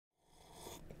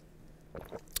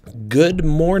Good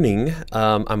morning.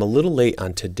 I'm a little late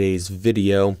on today's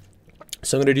video,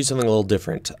 so I'm going to do something a little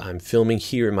different. I'm filming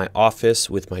here in my office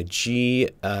with my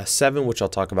G7, which I'll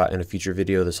talk about in a future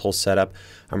video, this whole setup.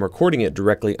 I'm recording it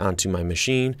directly onto my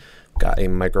machine. Got a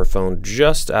microphone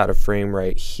just out of frame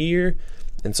right here.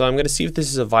 And so I'm going to see if this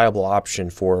is a viable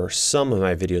option for some of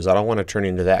my videos. I don't want to turn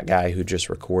into that guy who just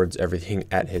records everything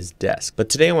at his desk. But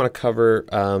today I want to cover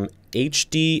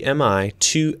HDMI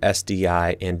to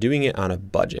SDI and doing it on a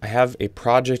budget. I have a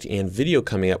project and video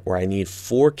coming up where I need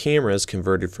 4 cameras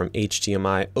converted from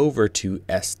HDMI over to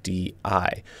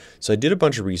SDI. So I did a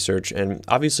bunch of research, and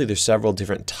obviously there's several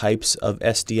different types of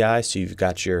SDI. So you've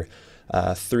got your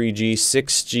 3G,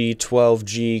 6G,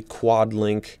 12G, quad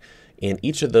link, and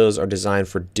each of those are designed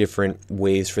for different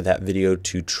ways for that video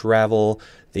to travel.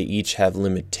 They each have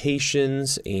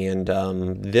limitations, and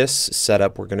this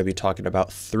setup we're going to be talking about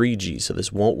 3G, so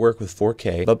this won't work with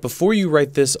 4K. But before you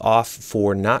write this off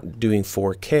for not doing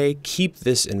 4K, keep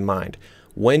this in mind.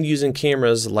 When using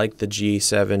cameras like the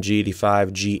G7,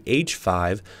 G85,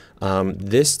 GH5,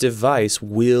 this device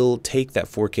will take that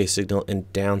 4K signal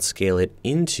and downscale it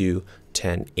into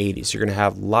 1080. So you're going to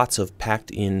have lots of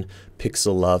packed in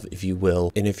pixel love, if you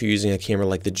will. And if you're using a camera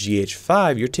like the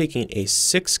GH5, you're taking a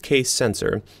 6K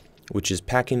sensor, which is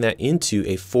packing that into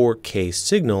a 4K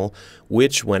signal,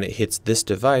 which when it hits this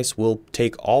device will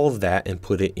take all of that and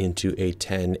put it into a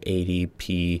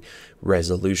 1080p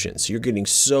resolution. So you're getting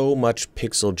so much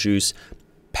pixel juice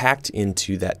packed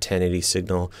into that 1080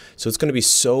 signal. So it's going to be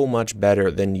so much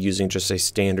better than using just a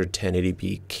standard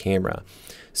 1080p camera.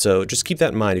 So just keep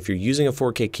that in mind. If you're using a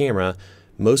 4K camera,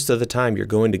 most of the time you're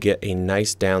going to get a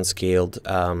nice downscaled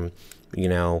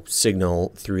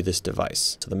signal through this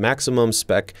device. So the maximum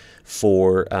spec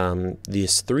for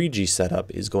this 3G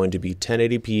setup is going to be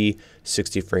 1080p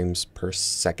 60 frames per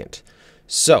second.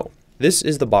 So this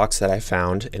is the box that I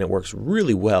found, and it works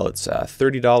really well. It's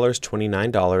 $30,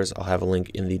 $29. I'll have a link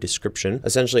in the description.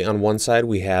 Essentially on one side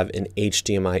we have an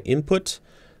HDMI input.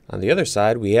 On the other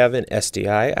side, we have an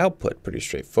SDI output, pretty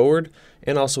straightforward.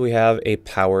 And also we have a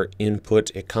power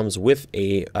input. It comes with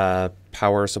a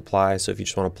power supply, so if you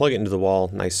just want to plug it into the wall,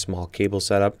 nice small cable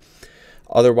setup.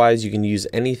 Otherwise, you can use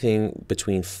anything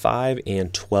between 5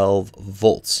 and 12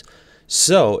 volts.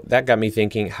 So that got me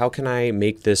thinking, how can I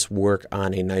make this work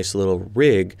on a nice little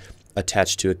rig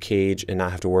attached to a cage and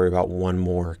not have to worry about one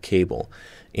more cable?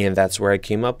 And that's where I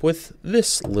came up with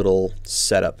this little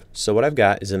setup. So what I've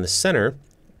got is in the center,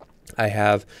 I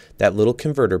have that little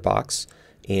converter box,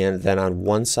 and then on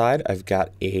one side I've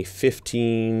got a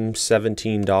 $15,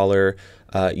 $17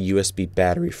 USB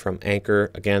battery from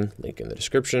Anchor. Again, link in the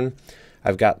description.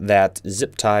 I've got that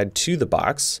zip tied to the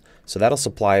box, so that'll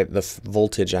supply the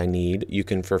voltage I need. You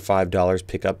can, for $5,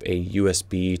 pick up a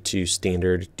USB to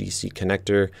standard DC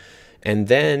connector. And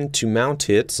then to mount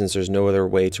it, since there's no other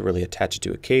way to really attach it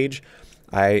to a cage,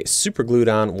 I super glued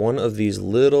on one of these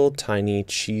little tiny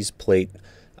cheese plate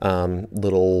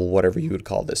little, whatever you would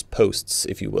call this, posts,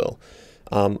 if you will.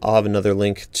 I'll have another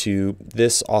link to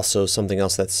this, also something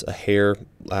else that's a hair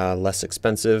less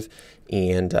expensive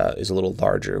and is a little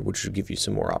larger, which would give you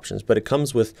some more options. But it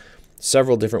comes with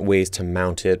several different ways to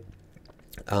mount it,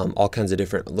 all kinds of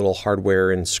different little hardware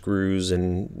and screws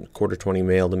and 1/4-20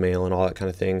 male to male and all that kind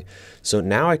of thing. So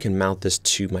now I can mount this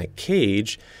to my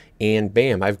cage, and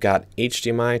bam, I've got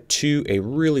HDMI to a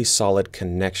really solid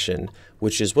connection,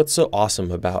 which is what's so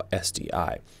awesome about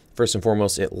SDI. First and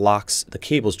foremost, it locks, the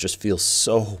cables just feel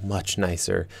so much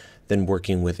nicer than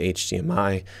working with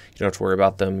HDMI. You don't have to worry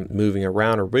about them moving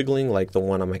around or wiggling like the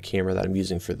one on my camera that I'm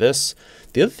using for this.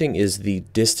 The other thing is the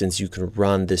distance you can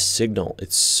run this signal.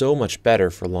 It's so much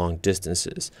better for long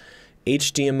distances.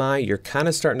 HDMI, you're kind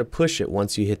of starting to push it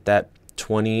once you hit that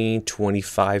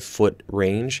 20-25 foot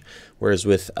range, whereas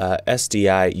with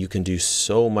SDI you can do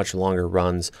so much longer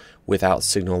runs without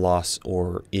signal loss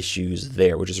or issues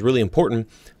there, which is really important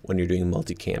when you're doing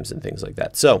multicams and things like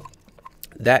that. So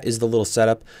that is the little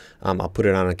setup. I'll put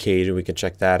it on a cage and we can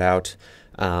check that out.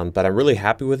 But I'm really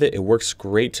happy with it. It works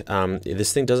great.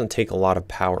 This thing doesn't take a lot of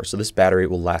power, so this battery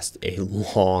will last a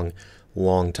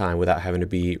long time without having to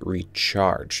be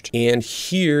recharged. And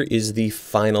here is the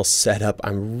final setup.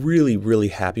 I'm really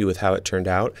happy with how it turned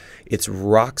out. It's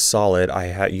rock solid.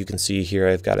 You can see here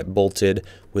I've got it bolted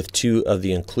with 2 of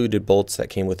the included bolts that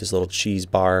came with this little cheese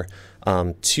bar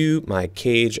to my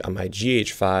cage on my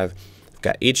GH5. I've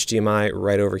got HDMI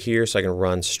right over here, so I can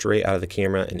run straight out of the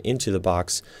camera and into the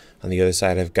box. On the other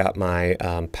side, I've got my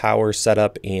power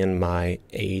setup and my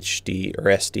HD or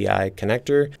SDI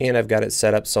connector, and I've got it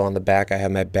set up so on the back I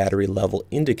have my battery level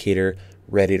indicator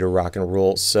ready to rock and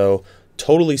roll. So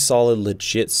totally solid,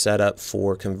 legit setup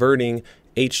for converting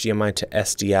HDMI to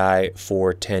SDI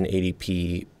for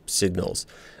 1080p signals.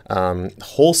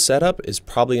 Whole setup is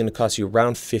probably going to cost you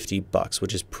around $50,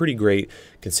 which is pretty great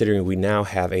considering we now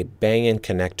have a bang-in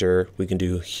connector. We can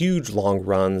do huge long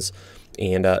runs,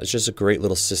 and it's just a great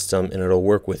little system, and it'll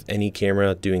work with any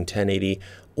camera doing 1080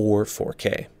 or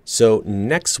 4K. So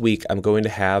next week I'm going to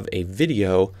have a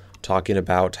video talking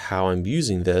about how I'm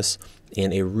using this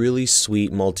in a really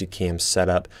sweet multicam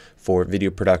setup for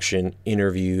video production,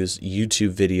 interviews,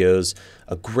 YouTube videos,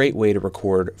 a great way to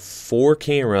record 4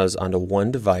 cameras onto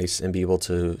one device and be able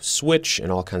to switch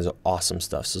and all kinds of awesome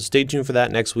stuff. So stay tuned for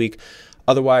that next week.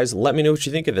 Otherwise, let me know what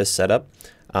you think of this setup.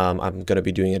 I'm going to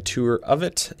be doing a tour of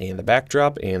it and the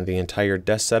backdrop and the entire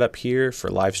desk setup here for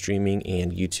live streaming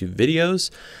and YouTube videos.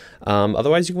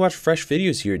 Otherwise, you can watch fresh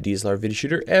videos here at DSLR Video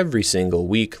Shooter every single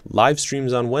week. Live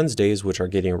streams on Wednesdays, which are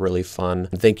getting really fun.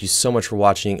 Thank you so much for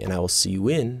watching, and I will see you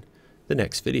in the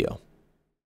next video.